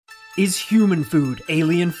Is human food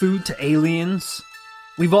alien food to aliens?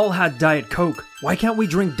 We've all had Diet Coke. Why can't we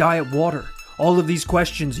drink Diet Water? All of these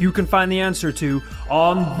questions you can find the answer to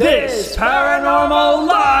on This Paranormal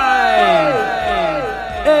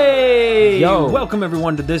Life! Hey! Yo! Welcome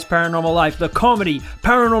everyone to This Paranormal Life, the comedy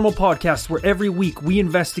paranormal podcast where every week we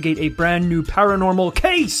investigate a brand new paranormal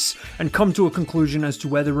case and come to a conclusion as to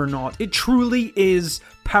whether or not it truly is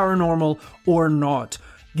paranormal or not.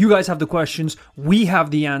 You guys have the questions, we have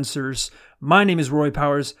the answers. My name is Roy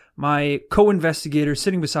Powers. My co-investigator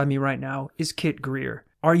sitting beside me right now is Kit Greer.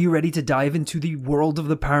 Are you ready to dive into the world of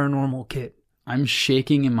the paranormal, Kit? I'm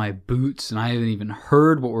shaking in my boots and I haven't even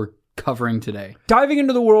heard what we're covering today. Diving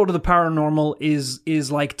into the world of the paranormal is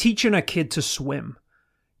like teaching a kid to swim.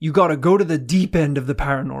 You gotta go to the deep end of the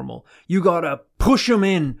paranormal. You gotta push them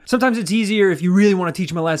in. Sometimes it's easier if you really want to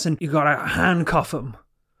teach them a lesson. You gotta handcuff them.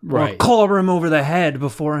 Right. Or collar him over the head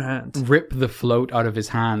beforehand. Rip the float out of his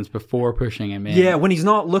hands before pushing him in. Yeah, when he's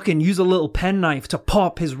not looking, use a little penknife to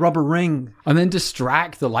pop his rubber ring. And then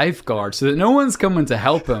distract the lifeguard so that no one's coming to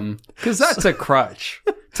help him. Because that's a crutch.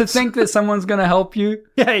 To think that someone's going to help you.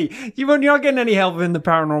 Hey, you're not getting any help in the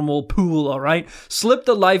paranormal pool, alright? Slip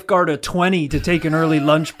the lifeguard a 20 to take an early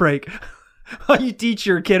lunch break. While you teach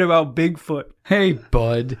your kid about Bigfoot. Hey,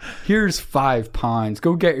 bud, here's £5.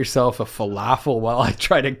 Go get yourself a falafel while I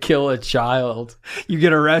try to kill a child. You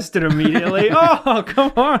get arrested immediately. Oh,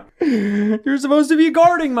 come on. You're supposed to be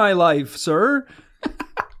guarding my life, sir.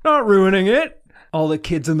 Not ruining it. All the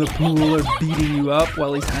kids in the pool are beating you up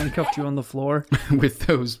while he's handcuffed you on the floor. With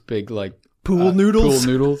those big, pool noodles.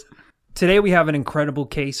 Pool noodles. Today we have an incredible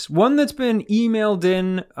case, one that's been emailed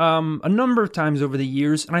in a number of times over the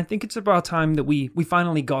years, and I think it's about time that we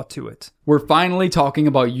finally got to it. We're finally talking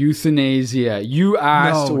about euthanasia. You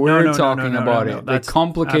asked, we're talking about it. The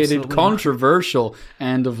complicated, controversial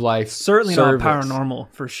end of life Certainly service. Not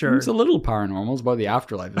paranormal, for sure. It's a little paranormal. It's about the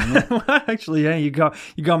afterlife, isn't it? Actually, yeah, you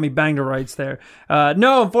got me banged to rights there.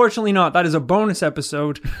 No, unfortunately not. That is a bonus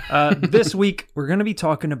episode. This week, we're going to be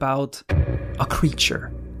talking about a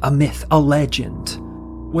creature. A myth, a legend.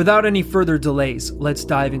 Without any further delays, let's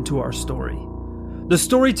dive into our story. The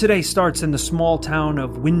story today starts in the small town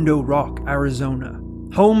of Window Rock, Arizona,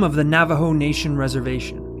 home of the Navajo Nation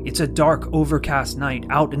Reservation. It's a dark, overcast night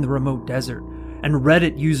out in the remote desert, and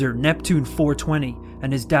Reddit user Neptune420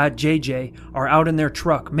 and his dad JJ are out in their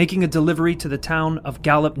truck making a delivery to the town of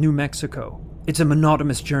Gallup, New Mexico. It's a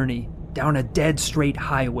monotonous journey down a dead straight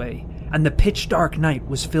highway, and the pitch-dark night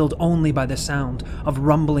was filled only by the sound of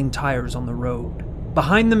rumbling tires on the road.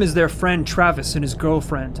 Behind them is their friend Travis and his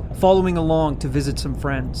girlfriend, following along to visit some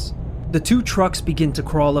friends. The two trucks begin to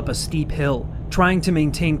crawl up a steep hill, trying to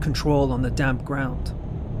maintain control on the damp ground.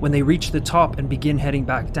 When they reach the top and begin heading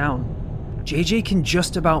back down, JJ can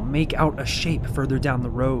just about make out a shape further down the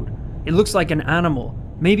road. It looks like an animal,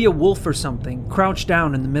 maybe a wolf or something, crouched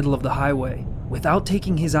down in the middle of the highway. Without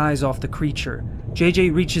taking his eyes off the creature,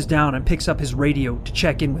 JJ reaches down and picks up his radio to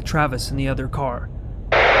check in with Travis in the other car.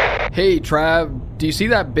 Hey, Trav, do you see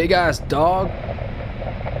that big-ass dog?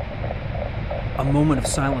 A moment of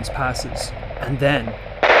silence passes, and then...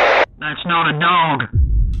 That's not a dog.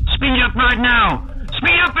 Speed up right now.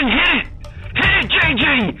 Speed up and hit it. Hit it,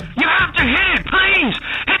 JJ. You have to hit it, please.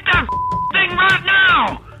 Hit that thing right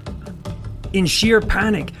now. In sheer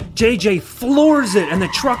panic, JJ floors it and the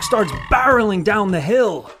truck starts barreling down the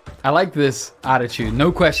hill. I like this attitude.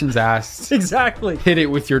 No questions asked. Exactly. Hit it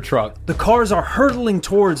with your truck. The cars are hurtling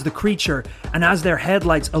towards the creature, and as their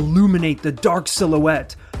headlights illuminate the dark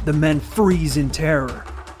silhouette, the men freeze in terror.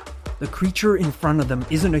 The creature in front of them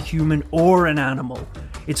isn't a human or an animal.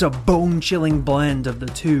 It's a bone-chilling blend of the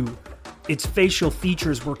two. Its facial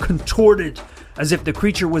features were contorted as if the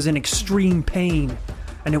creature was in extreme pain,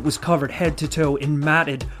 and it was covered head to toe in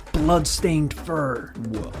matted, blood-stained fur.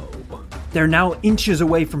 Whoa. They're now inches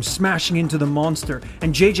away from smashing into the monster,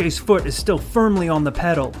 and JJ's foot is still firmly on the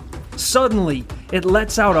pedal. Suddenly, it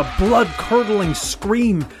lets out a blood-curdling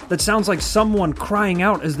scream that sounds like someone crying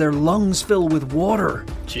out as their lungs fill with water.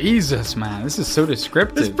 Jesus, man, this is so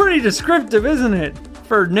descriptive. It's pretty descriptive, isn't it?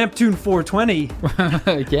 For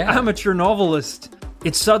Neptune420, yeah. Amateur novelist.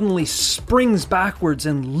 It suddenly springs backwards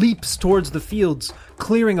and leaps towards the fields,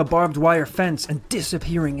 clearing a barbed wire fence and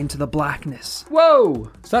disappearing into the blackness. Whoa!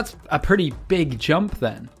 So that's a pretty big jump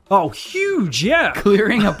then. Oh, huge, yeah.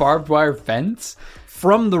 Clearing a barbed wire fence?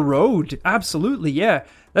 From the road, absolutely, yeah.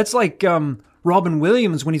 That's like Robin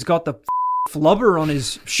Williams when he's got the flubber on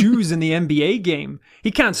his shoes in the NBA game. He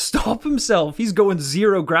can't stop himself. He's going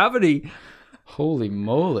zero gravity. Holy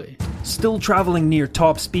moly. Still traveling near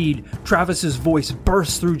top speed, Travis's voice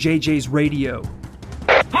bursts through JJ's radio.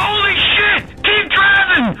 Holy shit! Keep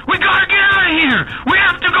driving! We got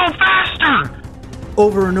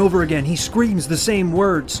Over and over again, he screams the same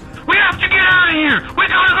words. We have to get out of here! We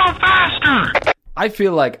gotta go faster! I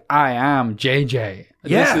feel like I am JJ.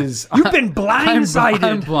 Yeah, you've been blindsided.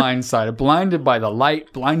 I'm blindsided. Blinded by the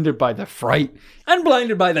light, blinded by the fright. And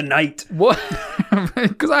blinded by the night. What?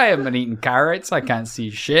 Because I haven't been eating carrots. I can't see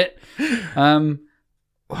shit. I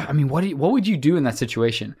mean, what would you do in that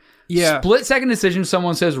situation? Yeah. Split-second decision,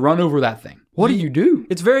 someone says, run over that thing. What do you do?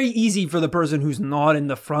 It's very easy for the person who's not in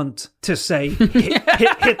the front to say,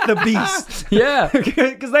 hit the beast. Yeah.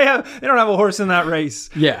 Because they don't have a horse in that race.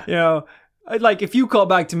 Yeah. You know, like if you call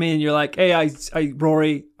back to me and you're like, hey,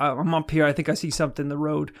 Rory, I'm up here. I think I see something in the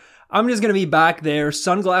road. I'm just going to be back there,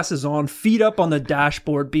 sunglasses on, feet up on the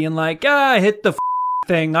dashboard, being like, hit the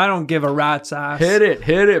thing. I don't give a rat's ass. Hit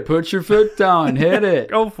it. Put your foot down. Hit it.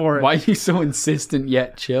 Go for it. Why are you so insistent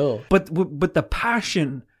yet chill? But the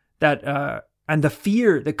passion that and the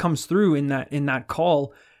fear that comes through in that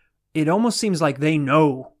call, it almost seems like they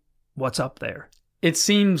know what's up there. It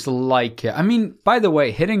seems like it. I mean, by the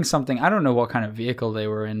way, hitting something, I don't know what kind of vehicle they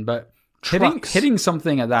were in, but hitting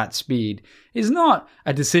something at that speed is not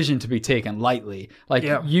a decision to be taken lightly. Like,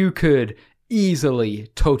 you could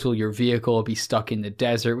easily total your vehicle, be stuck in the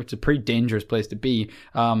desert, which is a pretty dangerous place to be.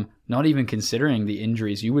 Not even considering the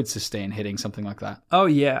injuries you would sustain hitting something like that. Oh,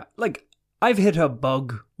 yeah. Like, I've hit a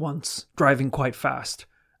bug once, driving quite fast,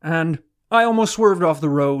 and I almost swerved off the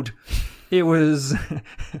road. It was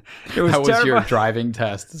that was your driving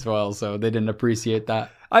test as well, so they didn't appreciate that.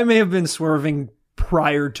 I may have been swerving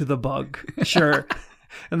prior to the bug, sure.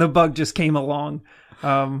 And the bug just came along.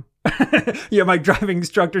 My driving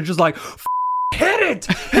instructor just like, hit it!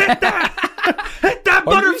 Hit that! Hit that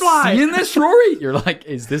butterfly! Are you seeing this, Rory? You're like,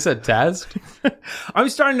 is this a test? I'm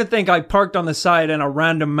starting to think I parked on the side and a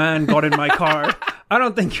random man got in my car. I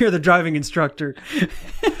don't think you're the driving instructor.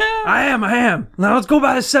 I am. Now let's go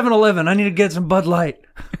by the 7-Eleven. I need to get some Bud Light.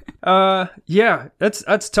 Yeah,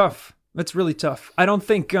 that's tough. That's really tough. I don't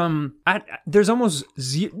think there's almost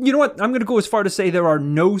you know what? I'm going to go as far to say there are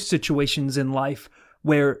no situations in life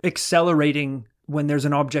where accelerating when there's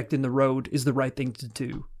an object in the road is the right thing to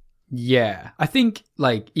do. Yeah, I think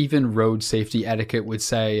like even road safety etiquette would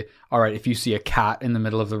say, all right, if you see a cat in the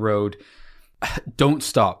middle of the road, don't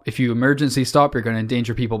stop. If you emergency stop, you're going to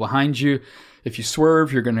endanger people behind you. If you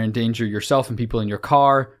swerve, you're going to endanger yourself and people in your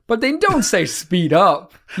car. But they don't say speed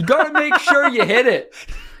up. You got to make sure you hit it.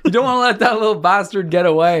 You don't want to let that little bastard get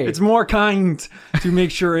away. It's more kind to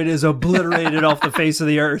make sure it is obliterated off the face of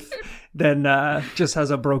the earth than just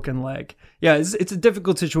has a broken leg. Yeah, it's a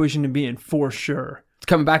difficult situation to be in for sure.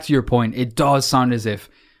 Coming back to your point, it does sound as if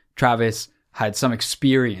Travis had some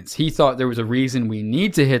experience. He thought there was a reason we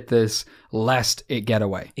need to hit this lest it get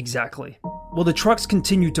away. Exactly. Well, the trucks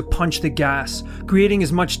continued to punch the gas, creating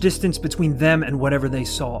as much distance between them and whatever they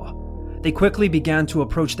saw. They quickly began to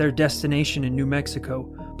approach their destination in New Mexico,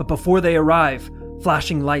 but before they arrive,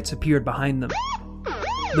 flashing lights appeared behind them.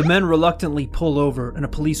 The men reluctantly pull over and a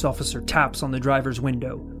police officer taps on the driver's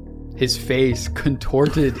window. His face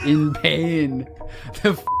contorted in pain.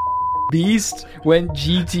 The beast went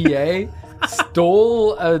GTA,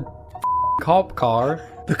 stole a cop car.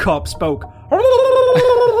 The cop spoke.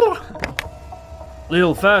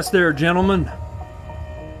 Little fast there, gentlemen.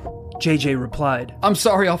 JJ replied. I'm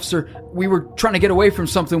sorry, officer. We were trying to get away from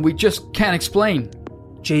something we just can't explain.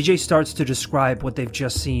 JJ starts to describe what they've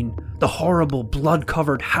just seen. The horrible,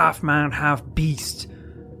 blood-covered half-man, half-beast.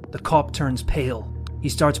 The cop turns pale. He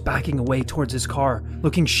starts backing away towards his car,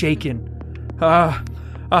 looking shaken.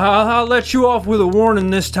 I'll let you off with a warning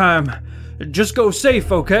this time. Just go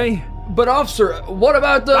safe, okay? But officer, what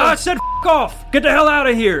about the... I said f*** off! Get the hell out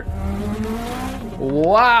of here!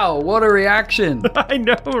 Wow, what a reaction. I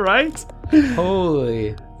know, right?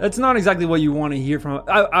 Holy. That's not exactly what you want to hear from...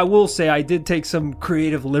 I will say I did take some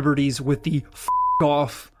creative liberties with the f***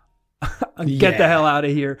 off. Get the hell out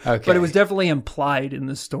of here. Okay. But it was definitely implied in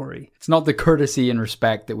the story. It's not the courtesy and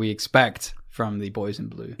respect that we expect from the boys in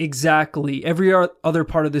blue. Exactly. Every other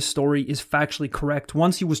part of this story is factually correct.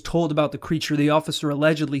 Once he was told about the creature, the officer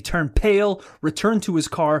allegedly turned pale, returned to his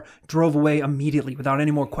car, drove away immediately without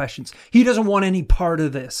any more questions. He doesn't want any part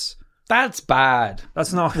of this. That's bad.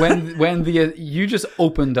 That's not... when you just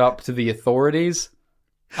opened up to the authorities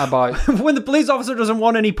about... When the police officer doesn't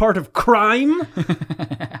want any part of crime...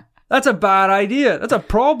 That's a bad idea. That's a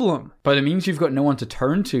problem. But it means you've got no one to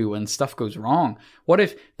turn to when stuff goes wrong. What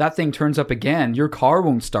if that thing turns up again? Your car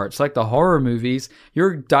won't start. It's like the horror movies.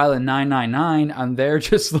 You're dialing 999 and they're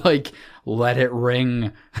just like, let it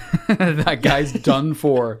ring. That guy's done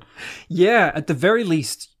for. Yeah, at the very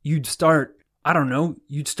least, you'd start I don't know,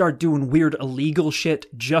 you'd start doing weird illegal shit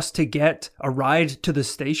just to get a ride to the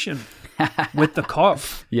station with the cop.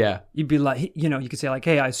 Yeah. You'd be like, you could say like,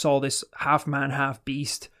 hey, I saw this half man, half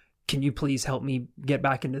beast. Can you please help me get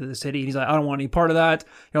back into the city? And he's like, I don't want any part of that.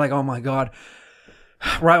 You're like, oh my God.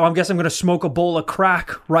 Right, well, I guess I'm going to smoke a bowl of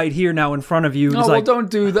crack right here now in front of you. No, well, don't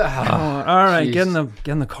do that. Oh, all right, get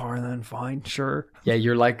in the car then, fine, sure. Yeah,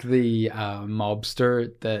 you're like the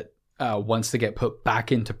mobster that wants to get put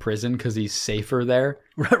back into prison because he's safer there.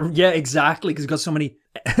 Yeah, exactly, because he's got so many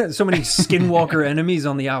skinwalker enemies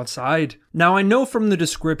on the outside. Now, I know from the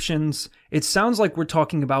descriptions, it sounds like we're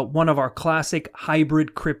talking about one of our classic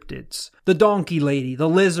hybrid cryptids. The donkey lady, the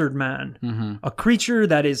lizard man. A creature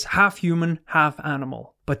that is half human, half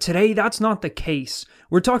animal. But today, that's not the case.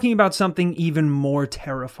 We're talking about something even more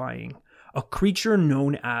terrifying. A creature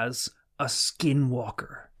known as a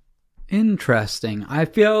skinwalker. Interesting. I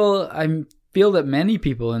feel that many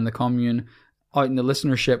people in the commune out in the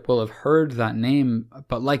listenership will have heard that name,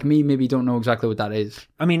 but like me, maybe don't know exactly what that is.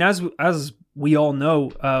 I mean, as we all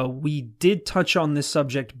know, we did touch on this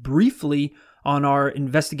subject briefly on our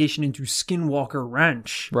investigation into Skinwalker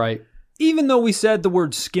Ranch. Right. Even though we said the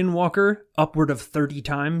word Skinwalker upward of 30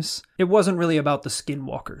 times, it wasn't really about the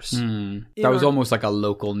Skinwalkers. That was almost like a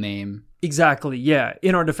local name. Exactly, yeah.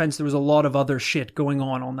 In our defense, there was a lot of other shit going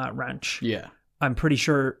on that ranch. Yeah. I'm pretty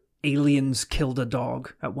sure aliens killed a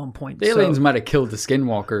dog at one point. The aliens might have killed the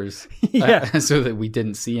Skinwalkers. Yeah. So that we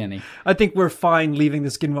didn't see any. I think we're fine leaving the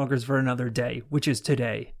Skinwalkers for another day, which is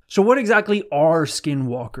today. So what exactly are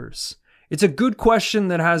Skinwalkers? It's a good question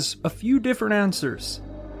that has a few different answers.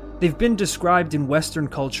 They've been described in Western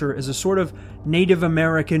culture as a sort of Native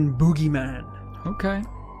American boogeyman. Okay.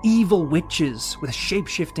 Evil witches with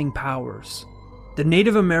shape-shifting powers. The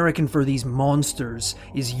Native American for these monsters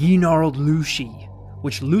is Yinarld Lushi,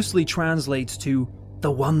 which loosely translates to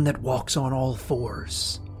the one that walks on all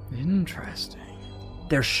fours. Interesting.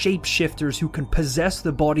 They're shapeshifters who can possess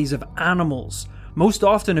the bodies of animals, most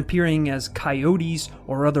often appearing as coyotes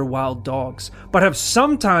or other wild dogs, but have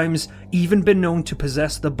sometimes even been known to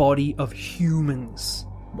possess the body of humans.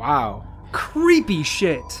 Wow. Creepy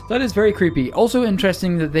shit. That is very creepy. Also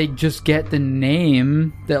interesting that they just get the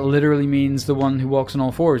name that literally means the one who walks on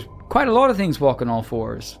all fours. Quite a lot of things walk on all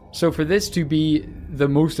fours. So for this to be the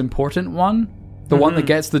most important one, the one that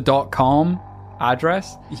gets the .com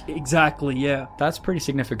address. Exactly, yeah. That's pretty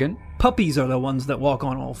significant. Puppies are the ones that walk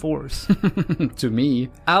on all fours. To me.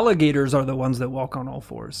 Alligators are the ones that walk on all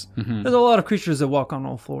fours. There's a lot of creatures that walk on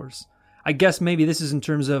all fours. I guess maybe this is in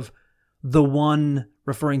terms of the one,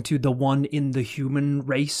 referring to the one in the human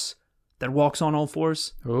race that walks on all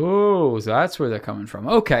fours. Oh, so that's where they're coming from.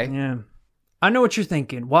 Okay. Yeah. I know what you're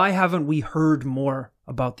thinking. Why haven't we heard more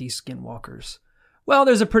about these skinwalkers? Well,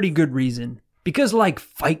 there's a pretty good reason. Because like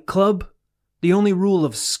Fight Club, the only rule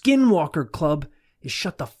of Skinwalker Club is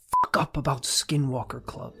shut the fuck up about Skinwalker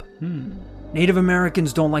Club. Native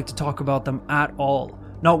Americans don't like to talk about them at all.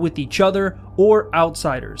 Not with each other or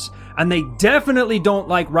outsiders. And they definitely don't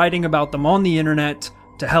like writing about them on the internet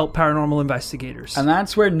to help paranormal investigators. And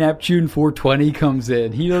that's where Neptune 420 comes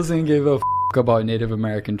in. He doesn't give a about Native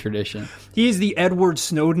American tradition. He's the Edward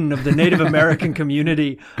Snowden of the Native American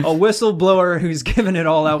community, a whistleblower who's giving it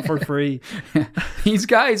all out for free. These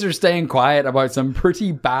guys are staying quiet about some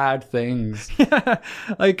pretty bad things. Yeah,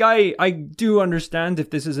 like I do understand if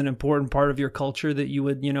this is an important part of your culture that you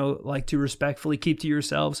would, like to respectfully keep to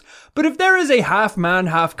yourselves. But if there is a half man,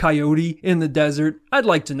 half coyote in the desert, I'd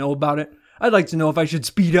like to know about it. I'd like to know if I should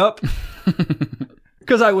speed up.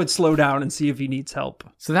 Because I would slow down and see if he needs help.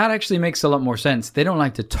 So that actually makes a lot more sense. They don't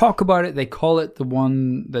like to talk about it. They call it the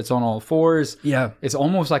one that's on all fours. Yeah. It's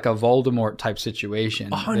almost like a Voldemort type situation.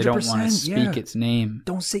 100%, they don't want to speak its name.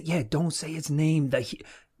 Don't say its name.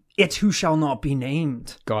 It's who shall not be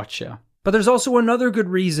named. Gotcha. But there's also another good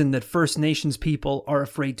reason that First Nations people are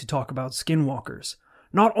afraid to talk about skinwalkers.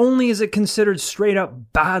 Not only is it considered straight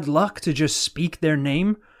up bad luck to just speak their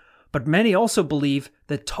name, but many also believe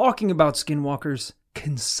that talking about skinwalkers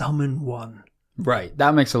can summon one. Right.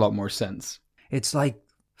 That makes a lot more sense. It's like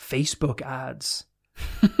Facebook ads.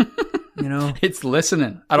 It's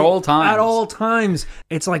listening at all times. At all times.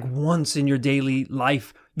 It's like once in your daily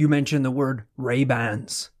life, you mention the word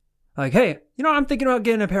Ray-Bans. Like, hey, I'm thinking about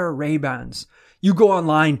getting a pair of Ray-Bans. You go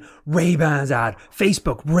online, Ray-Bans ad.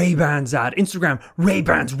 Facebook, Ray-Bans ad. Instagram,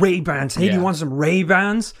 Ray-Bans. Hey, do you want some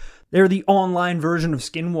Ray-Bans? They're the online version of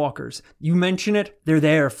skinwalkers. You mention it, they're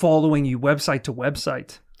there following you website to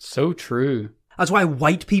website. So true. That's why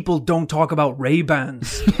white people don't talk about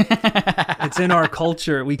Ray-Bans. It's in our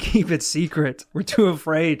culture. We keep it secret. We're too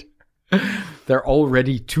afraid. They're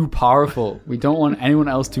already too powerful. We don't want anyone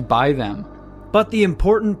else to buy them. But the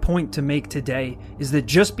important point to make today is that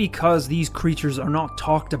just because these creatures are not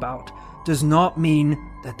talked about does not mean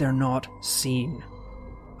that they're not seen.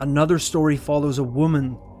 Another story follows a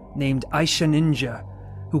woman named Aisha Ninja,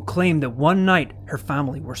 who claimed that one night her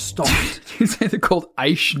family were stalked. You say they're called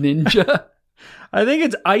Aish Ninja? I think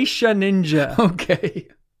it's Aisha Ninja. Okay.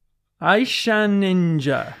 Aisha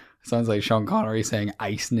Ninja. Sounds like Sean Connery saying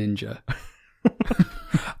Ice Ninja.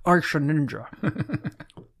 Aisha Ninja.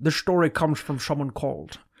 The story comes from someone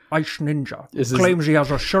called Ice Ninja. Claims he has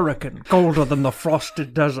a shuriken colder than the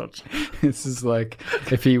frosted desert. This is like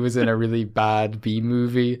if he was in a really bad B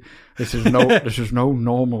movie. This is no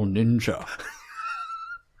normal ninja.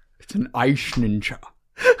 It's an ice ninja.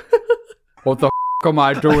 What the f*** am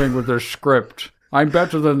I doing with this script? I'm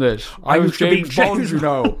better than this. I was James Bond, you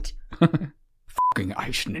know. Fucking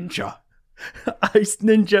ice ninja. Ice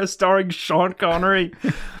Ninja starring Sean Connery.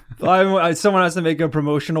 Someone has to make a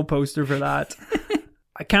promotional poster for that.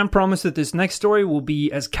 I can't promise that this next story will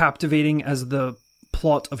be as captivating as the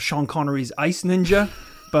plot of Sean Connery's Ice Ninja,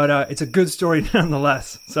 but it's a good story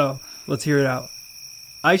nonetheless, so let's hear it out.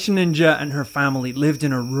 Aisha Ninja and her family lived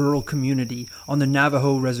in a rural community on the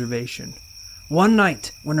Navajo reservation. One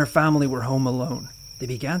night, when her family were home alone, they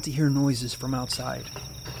began to hear noises from outside,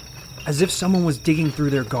 as if someone was digging through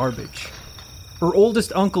their garbage. Her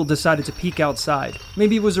oldest uncle decided to peek outside.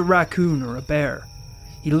 Maybe it was a raccoon or a bear.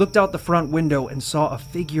 He looked out the front window and saw a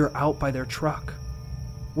figure out by their truck.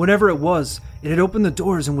 Whatever it had opened the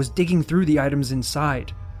doors and was digging through the items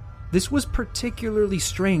inside. This was particularly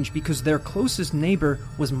strange because their closest neighbor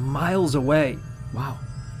was miles away. Wow.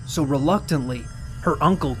 So reluctantly, her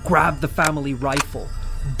uncle grabbed the family rifle,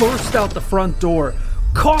 burst out the front door,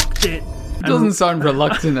 cocked it. It doesn't sound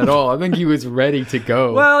reluctant at all. I think he was ready to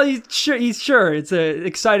go. Well, he's sure. It's an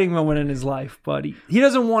exciting moment in his life, but he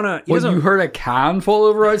doesn't want to... You heard a can fall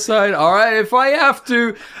over outside? All right, if I have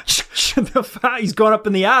to... He's gone up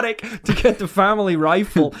in the attic to get the family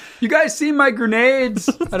rifle. You guys see my grenades?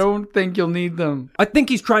 I don't think you'll need them. I think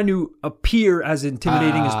he's trying to appear as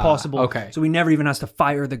intimidating as possible. Okay. So he never even has to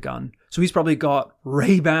fire the gun. So he's probably got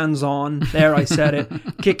Ray-Bans on. There, I said it.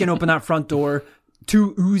 Kicking open that front door.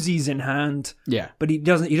 2 Uzis in hand. Yeah. But he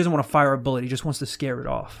doesn't want to fire a bullet. He just wants to scare it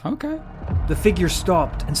off. Okay. The figure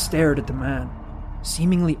stopped and stared at the man,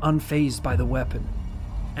 seemingly unfazed by the weapon.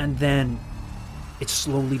 And then it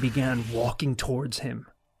slowly began walking towards him.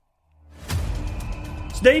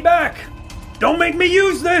 Stay back! Don't make me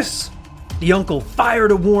use this! The uncle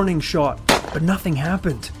fired a warning shot, but nothing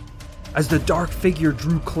happened. As the dark figure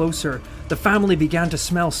drew closer, the family began to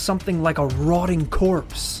smell something like a rotting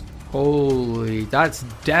corpse. Holy, that's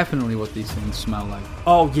definitely what these things smell like.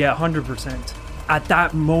 Oh yeah, 100%. At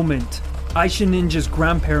that moment, Aisha Ninja's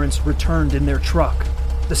grandparents returned in their truck.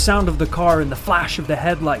 The sound of the car and the flash of the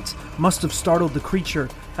headlights must have startled the creature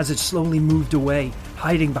as it slowly moved away,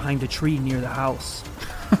 hiding behind a tree near the house.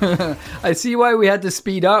 I see why we had to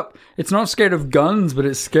speed up. It's not scared of guns, but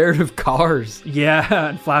it's scared of cars. Yeah,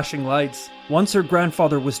 and flashing lights. Once her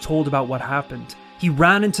grandfather was told about what happened, he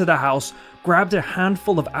ran into the house, grabbed a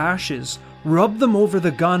handful of ashes, rubbed them over the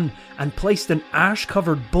gun, and placed an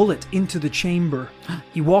ash-covered bullet into the chamber.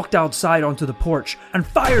 He walked outside onto the porch and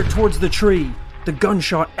fired towards the tree. The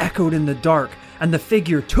gunshot echoed in the dark, and the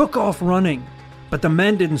figure took off running. But the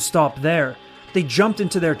men didn't stop there. They jumped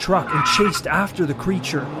into their truck and chased after the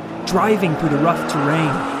creature, driving through the rough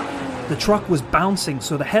terrain. The truck was bouncing,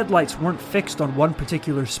 so the headlights weren't fixed on one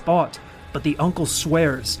particular spot, but the uncle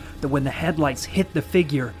swears that when the headlights hit the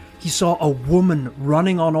figure, he saw a woman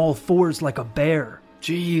running on all fours like a bear.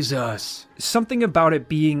 Jesus. Something about it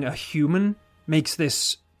being a human makes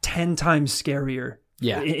this 10 times scarier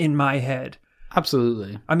in my head.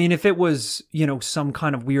 Absolutely. I mean, if it was, some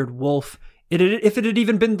kind of weird wolf, if it had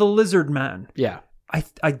even been the lizard man. Yeah.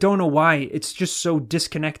 I don't know why. It's just so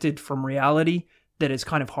disconnected from reality that it's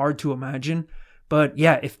kind of hard to imagine. But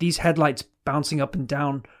yeah, if these headlights bouncing up and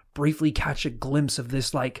down briefly catch a glimpse of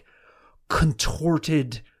this like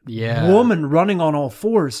contorted woman running on all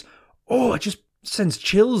fours, it just sends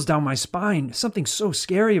chills down my spine. Something so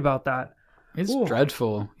scary about that. It's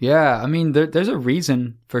dreadful. Yeah, I mean, there's a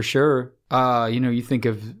reason for sure. You think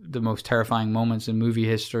of the most terrifying moments in movie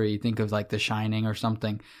history. You think of like The Shining or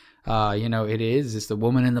something. It's the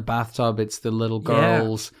woman in the bathtub. It's the little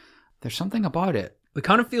girls. Yeah. There's something about it. It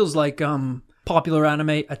kind of feels like popular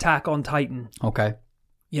anime Attack on Titan. Okay.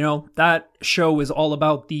 That show is all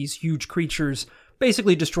about these huge creatures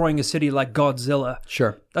basically destroying a city like Godzilla.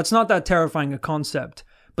 Sure. That's not that terrifying a concept.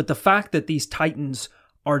 But the fact that these titans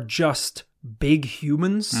are just big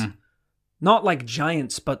humans, not like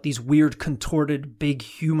giants, but these weird contorted big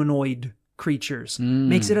humanoid creatures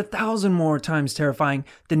makes it 1,000 more times terrifying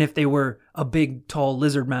than if they were a big, tall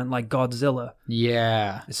lizard man like Godzilla.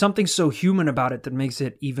 Yeah. There's something so human about it that makes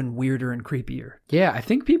it even weirder and creepier. Yeah, I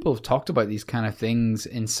think people have talked about these kind of things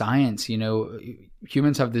in science. You know,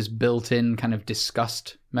 humans have this built-in kind of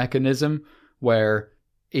disgust mechanism where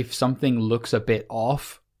if something looks a bit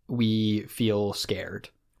off, we feel scared.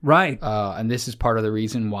 Right. And this is part of the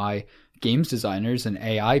reason why games designers and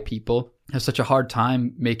AI people have such a hard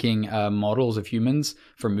time making models of humans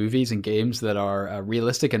for movies and games that are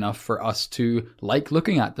realistic enough for us to like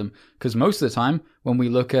looking at them. Because most of the time, when we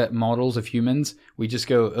look at models of humans, we just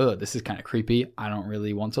go, "Oh, this is kind of creepy. I don't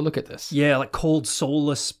really want to look at this." Yeah, like cold,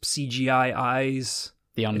 soulless CGI eyes.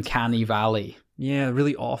 The uncanny valley. Yeah,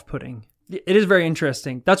 really off-putting. It is very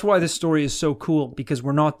interesting. That's why this story is so cool, because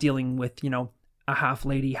we're not dealing with, a half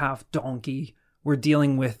lady, half donkey. We're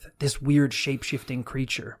dealing with this weird shape-shifting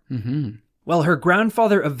creature. Mm-hmm. Well, her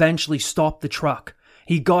grandfather eventually stopped the truck.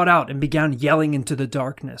 He got out and began yelling into the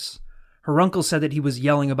darkness. Her uncle said that he was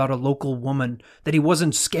yelling about a local woman, that he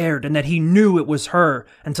wasn't scared and that he knew it was her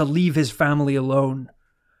and to leave his family alone.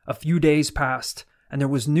 A few days passed, and there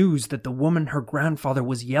was news that the woman her grandfather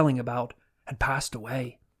was yelling about had passed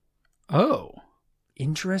away. Oh.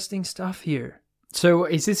 Interesting stuff here. So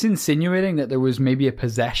is this insinuating that there was maybe a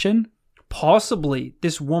possession? Possibly.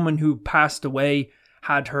 This woman who passed away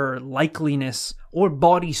had her likeliness or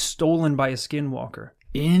body stolen by a skinwalker.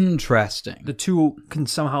 Interesting. The two can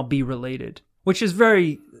somehow be related, which is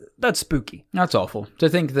that's spooky. That's awful. To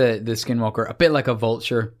think that the skinwalker, a bit like a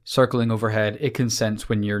vulture circling overhead, it can sense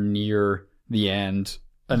when you're near the end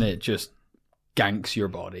and it just ganks your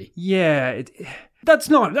body. Yeah, that's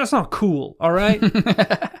not cool, all right?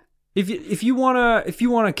 If you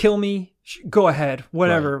wanna kill me, go ahead.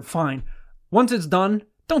 Whatever, right. Fine. Once it's done,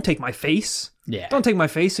 don't take my face. Yeah. Don't take my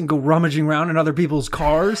face and go rummaging around in other people's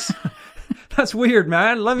cars. That's weird,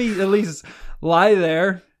 man. Let me at least lie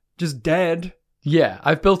there, just dead. Yeah,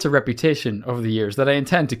 I've built a reputation over the years that I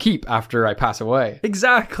intend to keep after I pass away.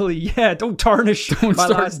 Don't tarnish my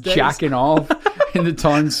last days. Jacking off in the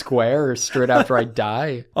town square straight after I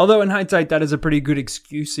die. Although in hindsight, that is a pretty good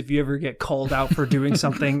excuse if you ever get called out for doing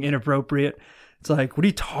something inappropriate. It's like, what are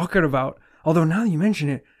you talking about? Although now you mention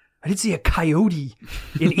it, I did see a coyote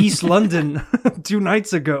in East London 2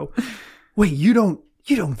 nights ago. Wait, you don't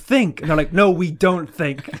think? And they're like, no, we don't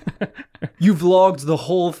think. You vlogged the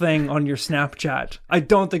whole thing on your Snapchat. I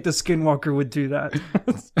don't think the skinwalker would do that.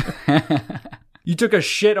 You took a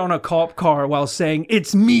shit on a cop car while saying,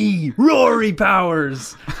 "It's me, Rory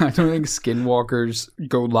Powers." I don't think skinwalkers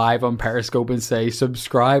go live on Periscope and say,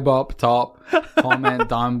 "Subscribe up top, comment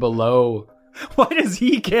down below." Why does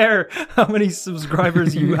he care how many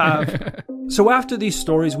subscribers you have? So after these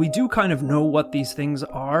stories, we do kind of know what these things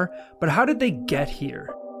are, but how did they get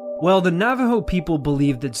here? Well, the Navajo people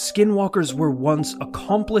believed that skinwalkers were once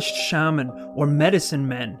accomplished shaman or medicine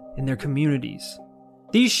men in their communities.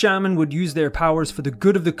 These shaman would use their powers for the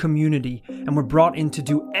good of the community and were brought in to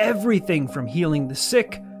do everything from healing the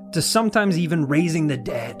sick to sometimes even raising the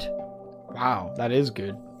dead. Wow, that is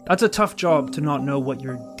good. That's a tough job to not know what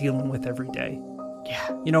you're dealing with every day.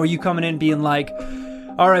 Yeah. Are you coming in being like,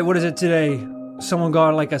 all right, what is it today? Someone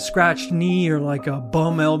got like a scratched knee or like a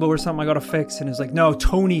bum elbow or something I got to fix. And it's like, no,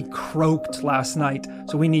 Tony croaked last night,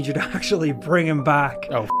 so we need you to actually bring him back.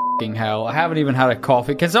 Oh, f***ing hell. I haven't even had a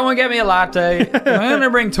coffee. Can someone get me a latte? I'm going to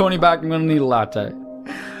bring Tony back. I'm going to need a latte.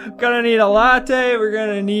 Gonna need a latte. We're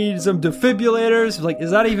gonna need some defibrillators. Like,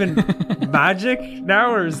 is that even magic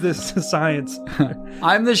now, or is this science?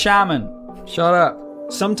 I'm the shaman. Shut up.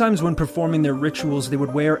 Sometimes when performing their rituals, they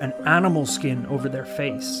would wear an animal skin over their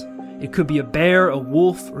face. It could be a bear, a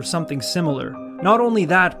wolf, or something similar. Not only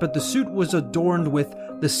that, but the suit was adorned with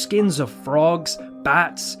the skins of frogs,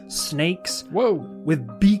 bats, snakes. Whoa.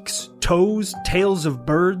 With beaks, toes, tails of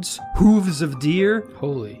birds, hooves of deer.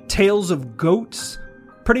 Holy. Tails of goats.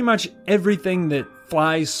 Pretty much everything that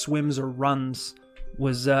flies, swims, or runs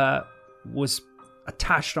was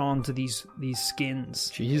attached onto these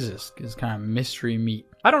skins. Jesus, it's kind of mystery meat.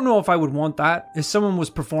 I don't know if I would want that. If someone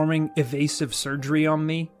was performing evasive surgery on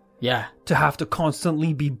me, yeah, to have to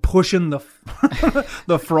constantly be pushing the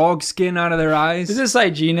the frog skin out of their eyes. Is this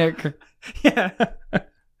hygienic? Yeah.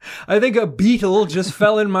 I think a beetle just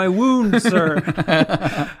fell in my wound, sir.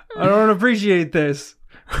 I don't appreciate this.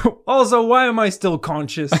 Also, why am I still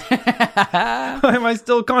conscious? Why am I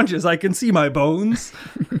still conscious? I can see my bones.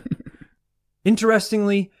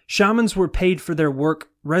 Interestingly, shamans were paid for their work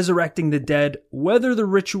resurrecting the dead, whether the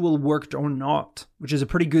ritual worked or not, which is a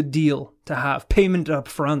pretty good deal to have. Payment up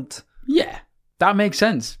front. Yeah, that makes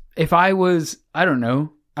sense. If I was, I don't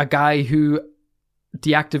know, a guy who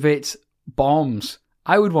deactivates bombs,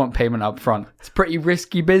 I would want payment up front. It's pretty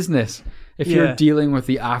risky business if you're dealing with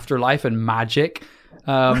the afterlife and magic.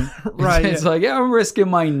 Right. It's like, I'm risking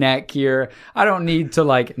my neck here. I don't need to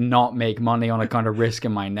like not make money on account of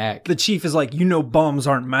risking my neck. The chief is like, bombs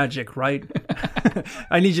aren't magic, right?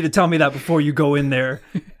 I need you to tell me that before you go in there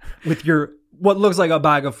with your what looks like a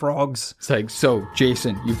bag of frogs. It's like, so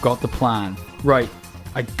Jason, you've got the plan, right?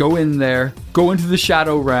 I go in there, go into the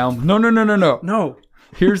shadow realm. No.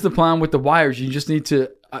 Here's the plan with the wires. You just need to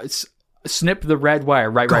snip the red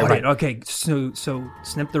wire. Right. Okay, so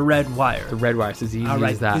snip the red wire. The red wire is as easy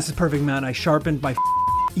as that. This is perfect, man. I sharpened my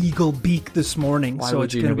eagle beak this morning, so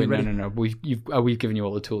it's going to be ready. No. We've given you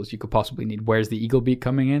all the tools you could possibly need. Where's the eagle beak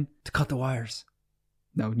coming in? To cut the wires.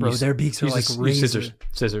 No, bro, their beaks are like razor.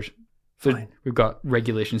 Scissors. Fine. We've got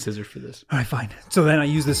regulation scissors for this. All right, fine. So then I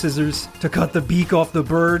use the scissors to cut the beak off the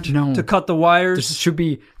bird, to cut the wires.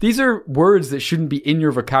 These are words that shouldn't be in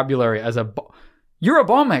your vocabulary you're a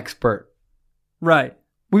bomb expert. Right.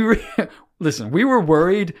 Listen, we were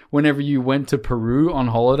worried whenever you went to Peru on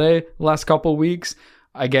holiday the last couple of weeks.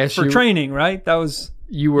 I guess for training, right? That was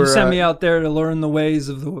you sent me out there to learn the ways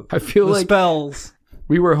of the spells.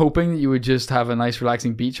 We were hoping that you would just have a nice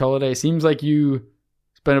relaxing beach holiday. Seems like you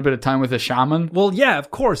spent a bit of time with a shaman. Well, yeah,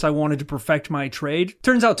 of course I wanted to perfect my trade.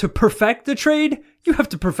 Turns out to perfect the trade, you have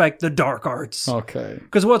to perfect the dark arts. Okay.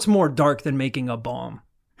 Because what's more dark than making a bomb?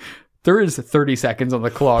 There is 30 seconds on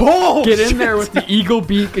the clock. Oh, Get in there with the eagle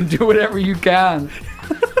beak and do whatever you can.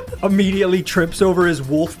 Immediately trips over his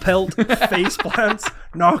wolf pelt, face plants,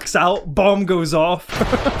 knocks out, bomb goes off.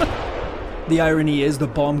 The irony is the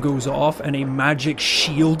bomb goes off and a magic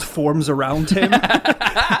shield forms around him.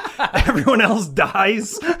 Everyone else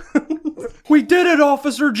dies. We did it,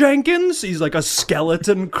 Officer Jenkins. He's like a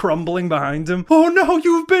skeleton crumbling behind him. Oh no,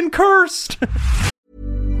 you've been cursed.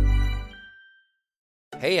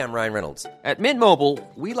 Hey, I'm Ryan Reynolds. At Mint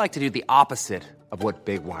Mobile, we like to do the opposite of what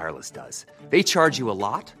Big Wireless does. They charge you a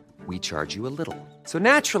lot, we charge you a little. So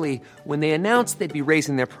naturally, when they announced they'd be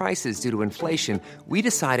raising their prices due to inflation, we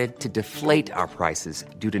decided to deflate our prices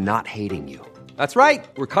due to not hating you. That's right.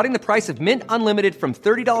 We're cutting the price of Mint Unlimited from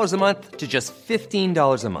 $30 a month to just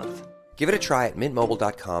 $15 a month. Give it a try at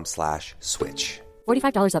mintmobile.com/switch.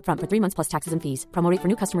 $45 up front for 3 months plus taxes and fees. Promo rate for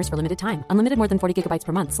new customers for limited time. Unlimited more than 40 gigabytes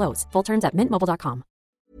per month. Slows full terms at mintmobile.com.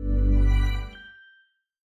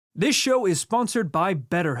 This show is sponsored by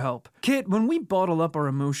BetterHelp. Kit, when we bottle up our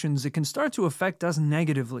emotions, it can start to affect us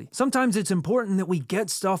negatively. Sometimes it's important that we get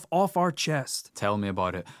stuff off our chest. Tell me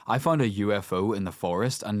about it. I found a UFO in the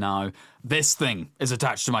forest, and now this thing is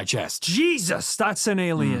attached to my chest. Jesus, that's an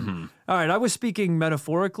alien. Mm-hmm. All right, I was speaking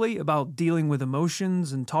metaphorically about dealing with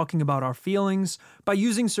emotions and talking about our feelings by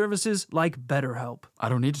using services like BetterHelp. I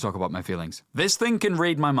don't need to talk about my feelings. This thing can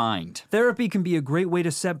read my mind. Therapy can be a great way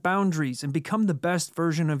to set boundaries and become the best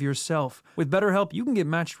version of yourself. With BetterHelp, you can get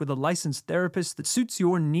matched with a licensed therapist that suits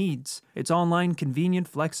your needs. It's online, convenient,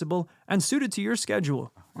 flexible, and suited to your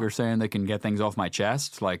schedule. You're saying they can get things off my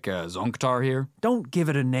chest, like Zonktar here? Don't give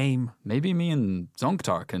it a name. Maybe me and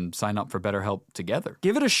Zonktar can sign up for BetterHelp together.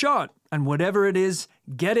 Give it a shot, and whatever it is,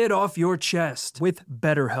 get it off your chest with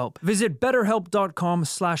BetterHelp. Visit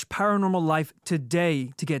BetterHelp.com/paranormallife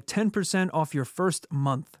today to get 10% off your first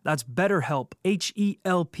month. That's BetterHelp,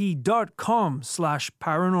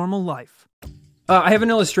 HELP.com/paranormallife. I have an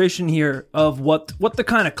illustration here of what the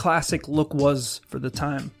kind of classic look was for the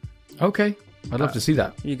time. Okay. I'd love to see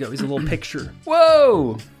that. Here you go. Here's a little picture.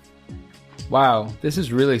 Whoa! Wow, this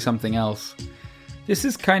is really something else. This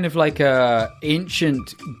is kind of like a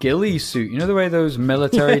ancient ghillie suit. You know the way those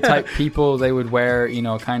military type people, they would wear,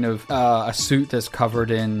 kind of a suit that's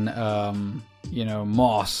covered in,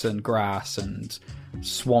 moss and grass and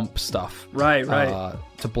swamp stuff. Right.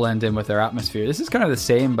 To blend in with their atmosphere. This is kind of the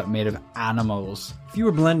same, but made of animals. If you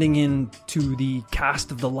were blending in to the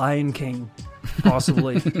cast of The Lion King,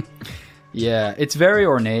 possibly. Yeah, it's very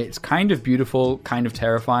ornate. It's kind of beautiful, kind of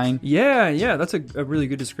terrifying. Yeah, that's a really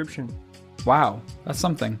good description. Wow, that's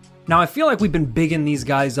something. Now, I feel like we've been bigging these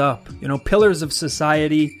guys up. Pillars of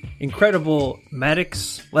society, incredible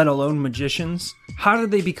medics, let alone magicians. How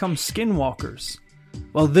did they become skinwalkers?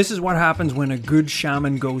 Well, this is what happens when a good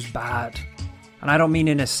shaman goes bad. And I don't mean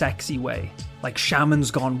in a sexy way, like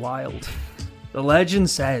Shamans Gone Wild. The legend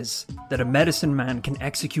says that a medicine man can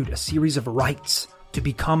execute a series of rites to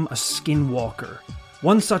become a skinwalker.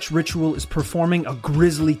 One such ritual is performing a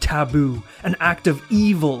grisly taboo, an act of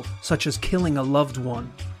evil such as killing a loved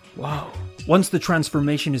one. Wow. Once the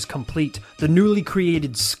transformation is complete, the newly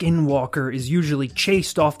created skinwalker is usually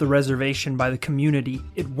chased off the reservation by the community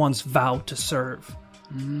it once vowed to serve.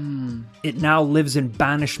 It now lives in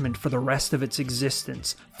banishment for the rest of its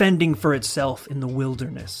existence, fending for itself in the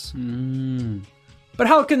wilderness. But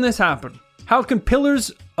how can this happen? How can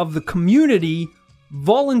pillars of the community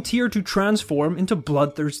volunteer to transform into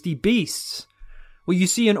bloodthirsty beasts? Well, you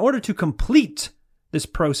see, in order to complete this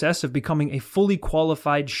process of becoming a fully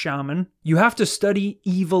qualified shaman, you have to study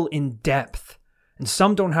evil in depth. And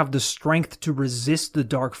some don't have the strength to resist the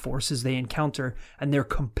dark forces they encounter, and they're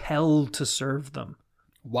compelled to serve them.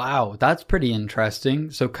 Wow, that's pretty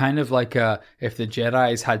interesting. So kind of like if the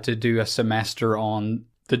Jedis had to do a semester on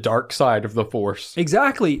the dark side of the Force.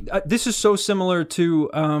 Exactly. This is so similar to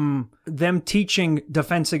them teaching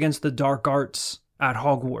Defense Against the Dark Arts at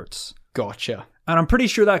Hogwarts. Gotcha. And I'm pretty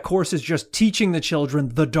sure that course is just teaching the children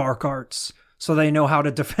the dark arts so they know how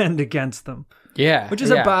to defend against them. Yeah. Which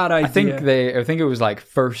is a bad idea. I think it was like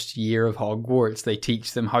first year of Hogwarts, they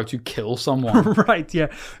teach them how to kill someone. Right, yeah.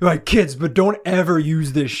 Like, kids, but don't ever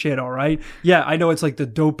use this shit, all right? Yeah, I know it's like the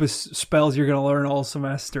dopest spells you're going to learn all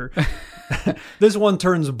semester. This one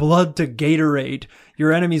turns blood to Gatorade.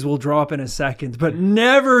 Your enemies will drop in a second, but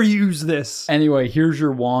never use this. Anyway, here's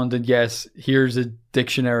your wand, and yes, here's a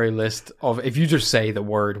dictionary list of, if you just say the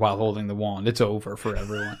word while holding the wand, it's over for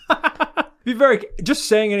everyone. Just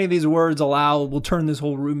saying any of these words aloud will turn this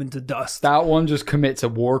whole room into dust. That one just commits a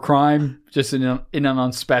war crime, just in an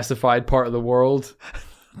unspecified part of the world.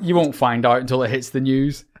 You won't find out until it hits the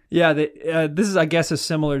news. Yeah, this is, I guess, a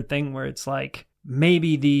similar thing where it's like,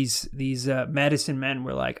 maybe these medicine men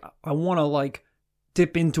were like, I want to like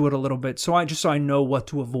dip into it a little bit so I know what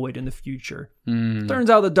to avoid in the future. Turns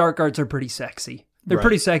out the dark arts are pretty sexy. They're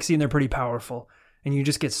pretty sexy and they're pretty powerful, and you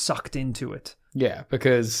just get sucked into it. Yeah,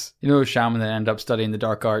 because shaman that end up studying the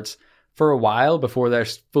dark arts for a while before they're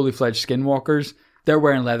fully fledged skinwalkers, they're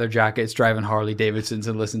wearing leather jackets, driving Harley Davidsons,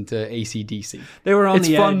 and listening to AC/DC. They were on the edge.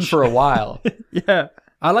 It's fun for a while. Yeah.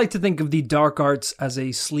 I like to think of the dark arts as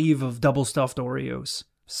a sleeve of double stuffed Oreos.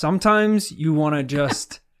 Sometimes you want to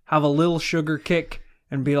just have a little sugar kick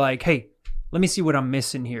and be like, hey, let me see what I'm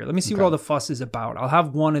missing here. Let me see what all the fuss is about. I'll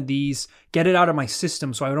have one of these, get it out of my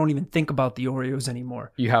system so I don't even think about the Oreos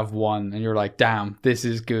anymore. You have one and you're like, damn, this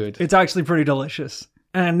is good. It's actually pretty delicious.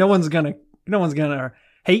 And no one's gonna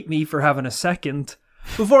hate me for having a second.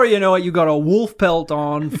 Before you know it, you got a wolf pelt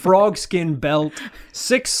on, frog skin belt,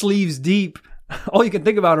 6 sleeves deep. All you can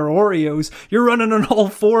think about are Oreos. You're running on all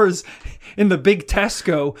fours in the big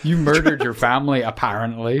Tesco. You murdered your family,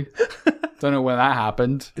 apparently. Don't know when that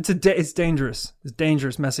happened. It's dangerous. It's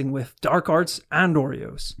dangerous messing with dark arts and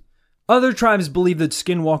Oreos. Other tribes believe that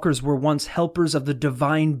skinwalkers were once helpers of the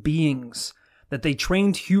divine beings, that they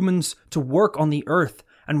trained humans to work on the earth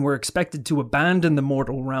and were expected to abandon the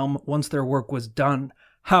mortal realm once their work was done.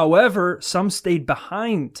 However, some stayed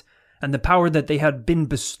behind, and the power that they had been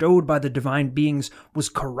bestowed by the divine beings was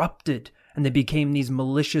corrupted, and they became these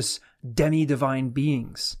malicious demi-divine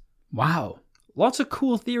beings. Wow. Lots of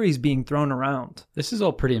cool theories being thrown around. This is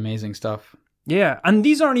all pretty amazing stuff. Yeah, and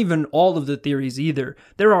these aren't even all of the theories either.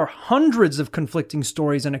 There are hundreds of conflicting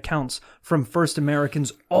stories and accounts from First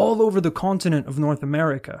Americans all over the continent of North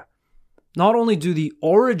America. Not only do the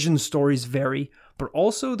origin stories vary, but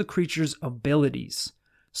also the creature's abilities.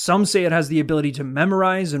 Some say it has the ability to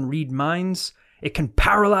memorize and read minds. It can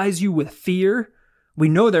paralyze you with fear. We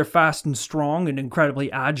know they're fast and strong and incredibly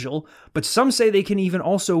agile, but some say they can even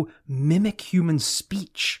also mimic human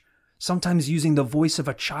speech, sometimes using the voice of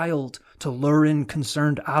a child to lure in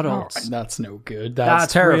concerned adults. Oh, that's no good.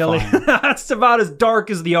 That's terrifying. Really, that's about as dark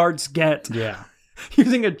as the arts get. Yeah.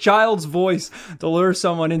 Using a child's voice to lure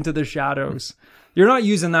someone into the shadows. You're not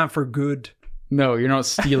using that for good. No, you're not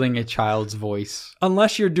stealing a child's voice.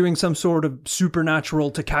 Unless you're doing some sort of supernatural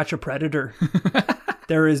to catch a predator.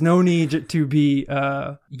 There is no need to be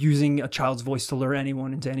using a child's voice to lure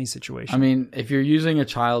anyone into any situation. I mean, if you're using a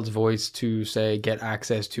child's voice to, say, get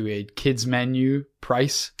access to a kids menu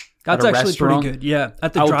price, that's actually pretty good. Yeah,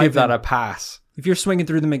 at the I'll drive-in. give that a pass. If you're swinging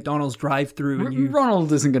through the McDonald's drive-thru,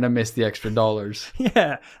 Ronald isn't going to miss the extra dollars.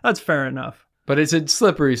 Yeah, that's fair enough. But it's a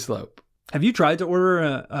slippery slope. Have you tried to order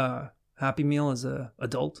a Happy Meal as an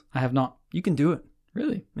adult? I have not. You can do it.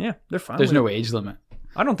 Really? Yeah, they're fine. There's no age limit.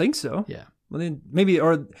 I don't think so. Yeah. Well, maybe,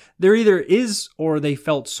 or there either is, or they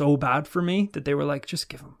felt so bad for me that they were like, just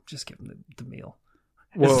give them the meal.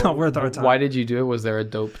 Well, it's not worth our time. Why did you do it? Was there a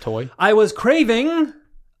dope toy? I was craving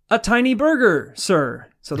a tiny burger, sir.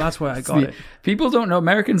 So that's why I got it. People don't know.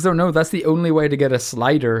 Americans don't know. That's the only way to get a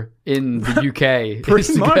slider in the UK.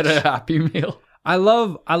 Pretty is much. To get a Happy Meal. I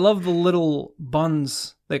love the little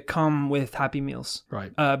buns that come with Happy Meals.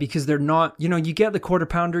 Right. Because they're not, you get the Quarter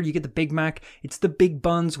Pounder, you get the Big Mac. It's the big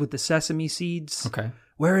buns with the sesame seeds. Okay.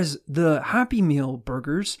 Whereas the Happy Meal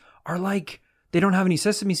burgers are like, they don't have any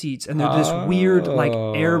sesame seeds. And they're this weird, like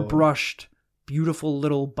airbrushed, beautiful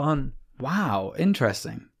little bun. Wow.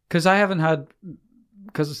 Interesting. Because I've been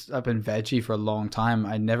veggie for a long time,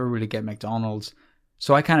 I never really get McDonald's.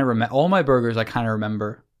 So I kind of remember, all my burgers I kind of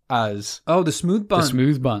remember as... Oh, the smooth bun. The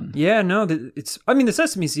smooth bun. Yeah, no, the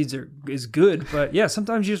sesame seeds is good, but yeah,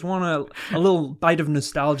 sometimes you just want a little bite of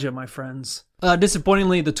nostalgia, my friends.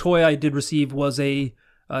 Disappointingly, the toy I did receive was a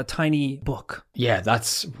tiny book. Yeah,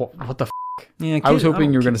 that's... What the f***? Yeah, I was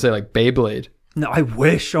hoping you were going to say like Beyblade. No, I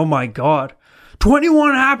wish. Oh my God.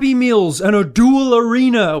 21 Happy Meals and a dual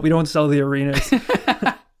arena. We don't sell the arenas.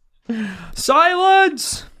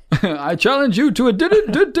 Silence! I challenge you to a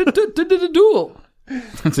duel.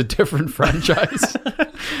 It's a different franchise.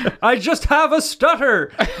 I just have a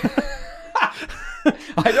stutter.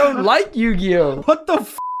 I don't like Yu-Gi-Oh. What the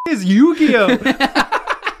f*** is Yu-Gi-Oh?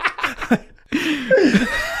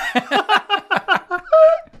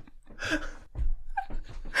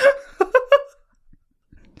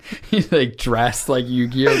 He's like dressed like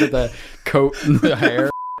Yu-Gi-Oh with the coat and the hair.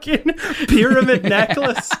 Pyramid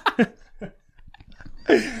necklace.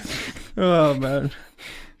 Oh, man.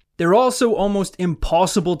 They're also almost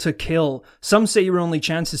impossible to kill. Some say your only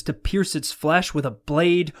chance is to pierce its flesh with a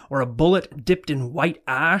blade or a bullet dipped in white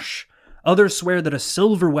ash. Others swear that a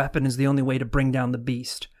silver weapon is the only way to bring down the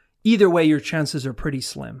beast. Either way, your chances are pretty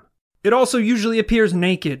slim. It also usually appears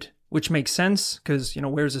naked, which makes sense, because,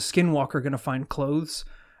 where's a skinwalker going to find clothes?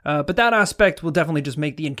 But that aspect will definitely just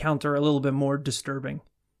make the encounter a little bit more disturbing.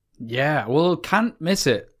 Yeah, well, can't miss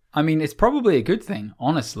it. I mean, it's probably a good thing,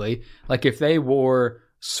 honestly. Like, if they wore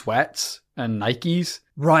sweats and Nikes,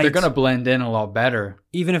 right, they're going to blend in a lot better.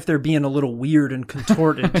 Even if they're being a little weird and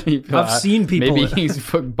contorted. I've seen people... Maybe he's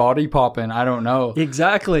body popping, I don't know.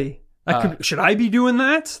 Exactly. Should I be doing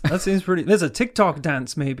that? That seems pretty... There's a TikTok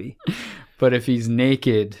dance, maybe. But if he's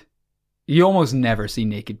naked... You almost never see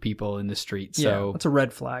naked people in the street, so... Yeah, that's a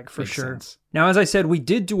red flag, for sure. Sense. Now, as I said, we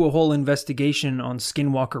did do a whole investigation on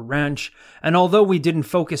Skinwalker Ranch, and although we didn't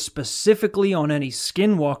focus specifically on any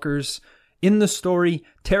skinwalkers, in the story,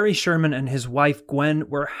 Terry Sherman and his wife Gwen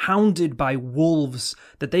were hounded by wolves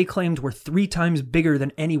that they claimed were 3 times bigger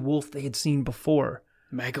than any wolf they had seen before.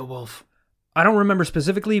 Mega wolf. I don't remember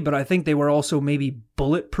specifically, but I think they were also maybe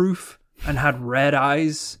bulletproof and had red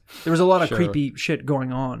eyes. There was a lot of creepy shit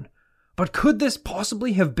going on. But could this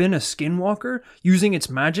possibly have been a skinwalker using its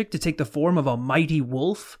magic to take the form of a mighty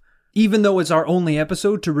wolf? Even though it's our only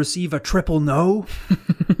episode to receive a triple no?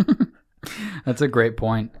 That's a great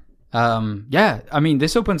point. Yeah, I mean,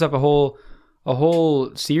 this opens up a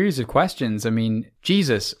whole series of questions. I mean,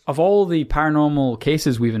 Jesus, of all the paranormal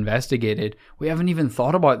cases we've investigated, we haven't even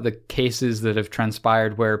thought about the cases that have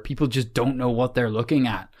transpired where people just don't know what they're looking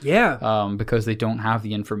at. Yeah. Because they don't have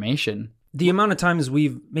the information. The amount of times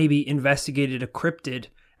we've maybe investigated a cryptid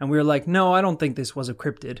and we were like, no, I don't think this was a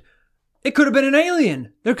cryptid. It could have been an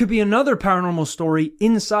alien. There could be another paranormal story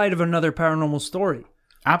inside of another paranormal story.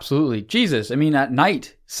 Absolutely. Jesus, I mean, at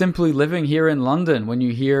night, simply living here in London, when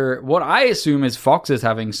you hear what I assume is foxes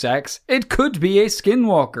having sex, it could be a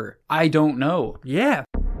skinwalker. I don't know. Yeah.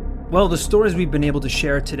 Well, the stories we've been able to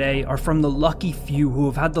share today are from the lucky few who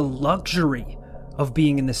have had the luxury of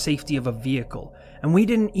being in the safety of a vehicle. And we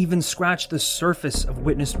didn't even scratch the surface of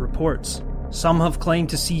witnessed reports. Some have claimed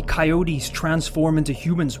to see coyotes transform into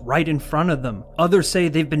humans right in front of them. Others say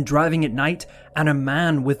they've been driving at night and a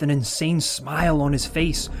man with an insane smile on his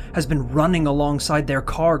face has been running alongside their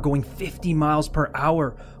car going 50 miles per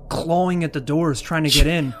hour, clawing at the doors trying to get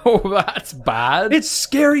in. Oh, that's bad. It's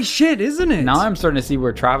scary shit, isn't it? Now I'm starting to see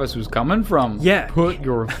where Travis was coming from. Yeah. Put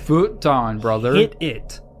your foot down, brother. Hit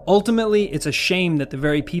it. Ultimately, it's a shame that the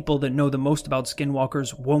very people that know the most about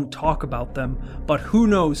skinwalkers won't talk about them, but who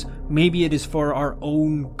knows, maybe it is for our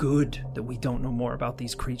own good that we don't know more about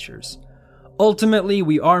these creatures. Ultimately,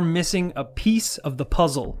 we are missing a piece of the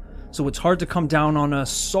puzzle, so it's hard to come down on a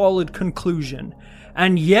solid conclusion.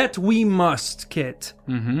 And yet we must, Kit.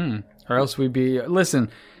 Or else we'd be... Listen,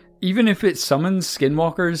 even if it summons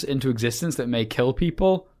skinwalkers into existence that may kill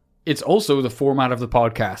people... It's also the format of the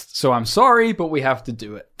podcast. So I'm sorry, but we have to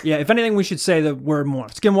do it. Yeah, if anything, we should say the word more.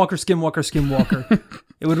 Skinwalker, skinwalker, skinwalker.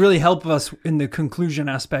 It would really help us in the conclusion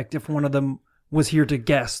aspect if one of them was here to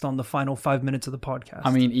guest on the final 5 minutes of the podcast.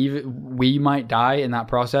 I mean, even we might die in that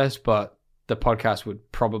process, but the podcast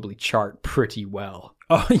would probably chart pretty well.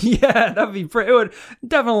 Oh, yeah, it would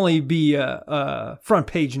definitely be front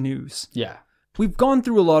page news. Yeah. We've gone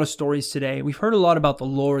through a lot of stories today. We've heard a lot about the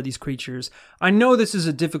lore of these creatures. I know this is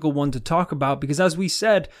a difficult one to talk about because, as we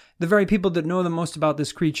said, the very people that know the most about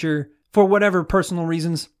this creature, for whatever personal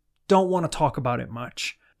reasons, don't want to talk about it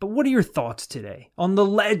much. But what are your thoughts today on the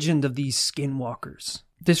legend of these skinwalkers?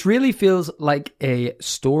 This really feels like a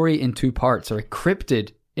story in two parts, or a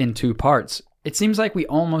cryptid in two parts. It seems like we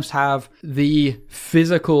almost have the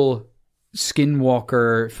physical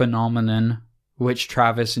skinwalker phenomenon, which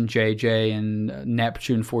Travis and JJ and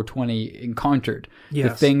Neptune 420 encountered. Yes.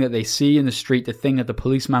 The thing that they see in the street, the thing that the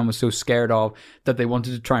policeman was so scared of that they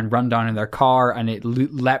wanted to try and run down in their car, and it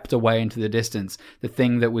leapt away into the distance. The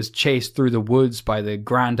thing that was chased through the woods by the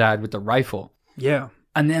granddad with the rifle. Yeah.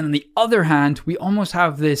 And then on the other hand, we almost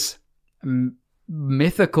have this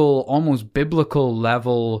mythical, almost biblical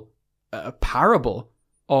level parable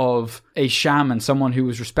of a shaman, someone who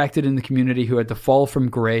was respected in the community, who had to fall from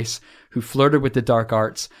grace, who flirted with the dark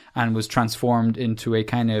arts and was transformed into a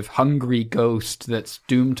kind of hungry ghost that's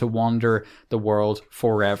doomed to wander the world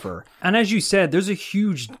forever. And as you said, there's a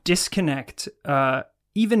huge disconnect,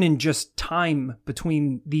 even in just time,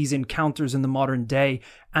 between these encounters in the modern day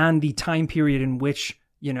and the time period in which,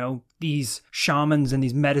 you know, these shamans and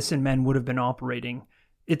these medicine men would have been operating.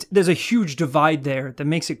 There's a huge divide there that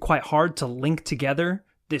makes it quite hard to link together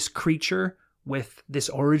this creature with this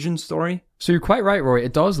origin story. So you're quite right, Rory.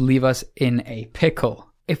 It does leave us in a pickle.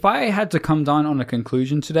 If I had to come down on a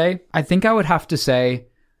conclusion today, I think I would have to say,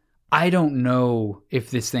 I don't know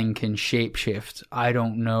if this thing can shapeshift. I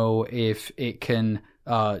don't know if it can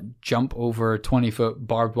jump over 20-foot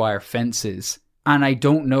barbed wire fences. And I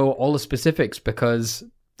don't know all the specifics because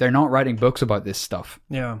they're not writing books about this stuff.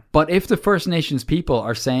 Yeah. But if the First Nations people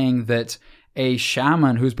are saying that a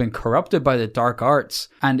shaman who's been corrupted by the dark arts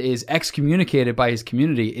and is excommunicated by his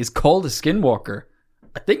community is called a skinwalker,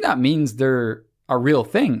 I think that means they're a real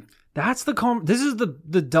thing. That's this is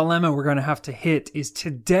the dilemma we're going to have to hit. Is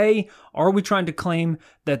today, are we trying to claim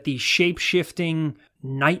that the shape-shifting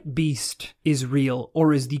night beast is real,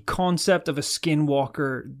 or is the concept of a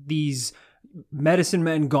skinwalker, these medicine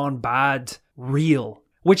men gone bad, real?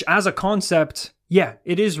 Which, as a concept, yeah,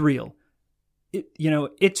 it is real.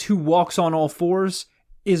 It's who walks on all fours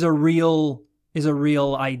is a real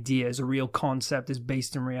idea, is a real concept, is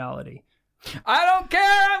based in reality. I don't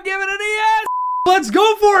care. I'm giving it a yes. Let's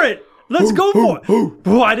go for it. Let's go for it.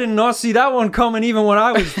 Oh, I did not see that one coming even when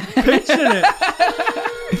I was pitching it.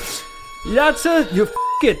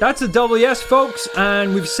 That's a double yes, folks.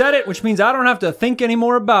 And we've said it, which means I don't have to think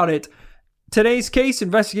anymore about it. Today's case,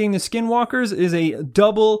 investigating the skinwalkers, is a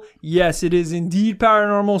double yes. It is indeed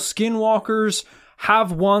paranormal. Skinwalkers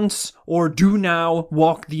have once or do now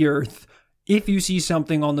walk the earth. If you see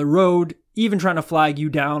something on the road, even trying to flag you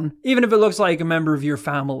down, even if it looks like a member of your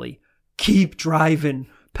family, keep driving.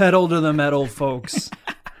 Pedal to the metal, folks.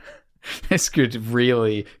 This could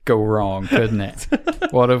really go wrong, couldn't it?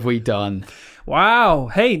 What have we done? Wow.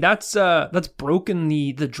 Hey, that's broken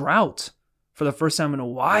the drought for the first time in a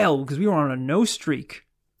while, because we were on a no streak.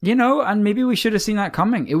 And maybe we should have seen that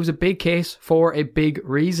coming. It was a big case for a big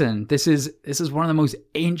reason. This is one of the most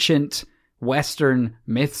ancient Western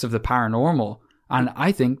myths of the paranormal, and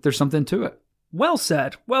I think there's something to it. Well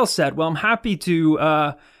said. Well, I'm happy to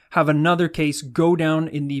have another case go down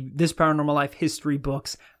in the This Paranormal Life history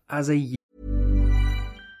books as a...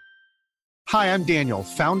 Hi, I'm Daniel,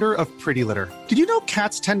 founder of Pretty Litter. Did you know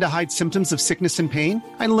cats tend to hide symptoms of sickness and pain?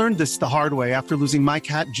 I learned this the hard way after losing my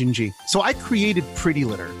cat, Gingy. So I created Pretty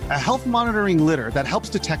Litter, a health monitoring litter that helps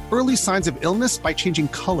detect early signs of illness by changing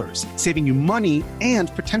colors, saving you money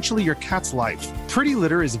and potentially your cat's life. Pretty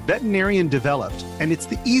Litter is veterinarian developed, and it's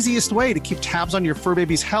the easiest way to keep tabs on your fur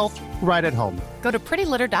baby's health right at home. Go to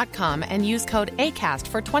prettylitter.com and use code ACAST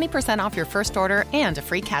for 20% off your first order and a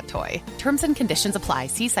free cat toy. Terms and conditions apply.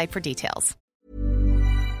 See site for details.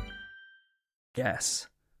 Yes.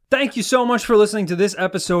 Thank you so much for listening to this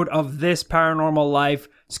episode of This Paranormal Life.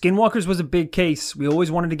 Skinwalkers was a big case. We always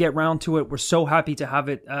wanted to get round to it. We're so happy to have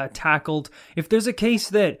it tackled. If there's a case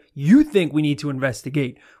that you think we need to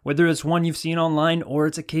investigate, whether it's one you've seen online or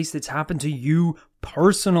it's a case that's happened to you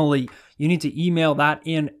personally, you need to email that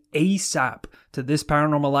in ASAP to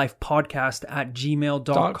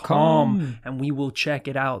thisparanormallifepodcast@gmail.com and we will check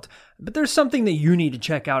it out. But there's something that you need to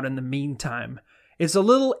check out in the meantime. It's a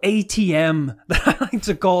little ATM that I like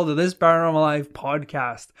to call the This Paranormal Life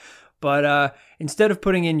podcast. But instead of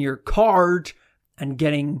putting in your card and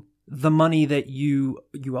getting the money that you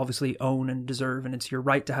obviously own and deserve, and it's your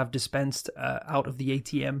right to have dispensed out of the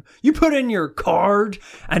ATM, you put in your card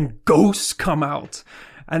and ghosts come out.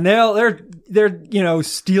 and they're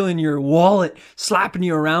stealing your wallet, slapping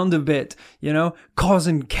you around a bit,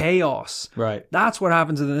 causing chaos. Right. That's what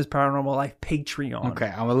happens in this Paranormal Life Patreon. Okay,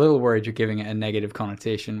 I'm a little worried you're giving it a negative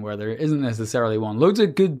connotation where there isn't necessarily one. Loads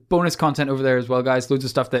of good bonus content over there as well, guys. Loads of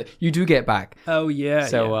stuff that you do get back. Oh, yeah.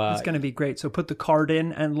 So it's going to be great. So put the card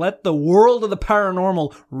in and let the world of the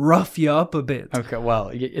paranormal rough you up a bit. Okay, well,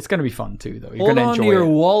 it's going to be fun too, though. You're Hold going to on enjoy to your it.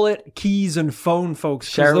 wallet, keys, and phone, folks.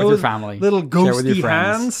 Share it with your family. Little Share with your ghosty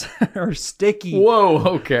friends. hands are sticky. Whoa,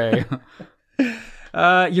 okay.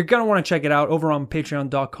 You're going to want to check it out over on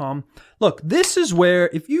patreon.com. Look, this is where,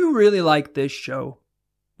 if you really like this show,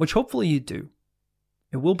 which hopefully you do,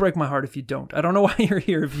 it will break my heart if you don't. I don't know why you're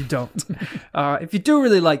here if you don't. If you do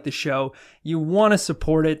really like the show, you want to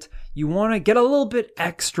support it, you want to get a little bit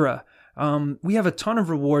extra. We have a ton of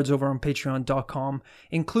rewards over on patreon.com,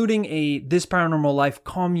 including a This Paranormal Life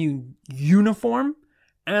commune uniform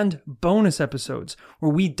and bonus episodes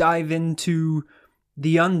where we dive into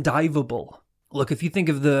the undiveable. Look, if you think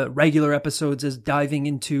of the regular episodes as diving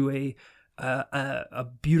into a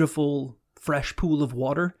beautiful fresh pool of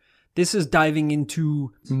water, this is diving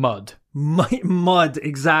into mud. Mud,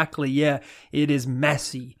 exactly. Yeah, it is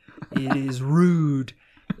messy. It is rude.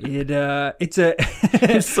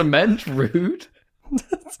 Is cement rude?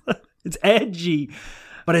 It's edgy,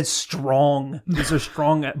 but it's strong. These are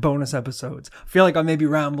strong bonus episodes. I feel like I may be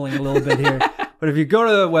rambling a little bit here, but if you go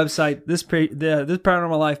to the website, this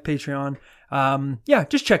Paranormal Life Patreon,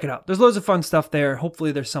 just check it out. There's loads of fun stuff there.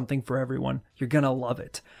 Hopefully there's something for everyone. You're gonna love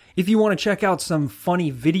it. If you want to check out some funny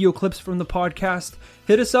video clips from the podcast,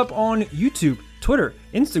 hit us up on YouTube, Twitter,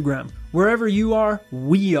 Instagram. Wherever you are,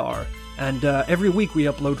 we are. And every week we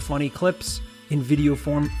upload funny clips in video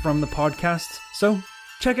form from the podcast. So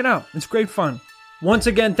check it out. It's great fun. Once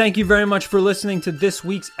again, thank you very much for listening to this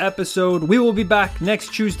week's episode. We will be back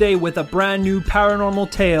next Tuesday with a brand new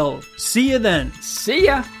paranormal tale. See you then. See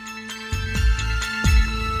ya.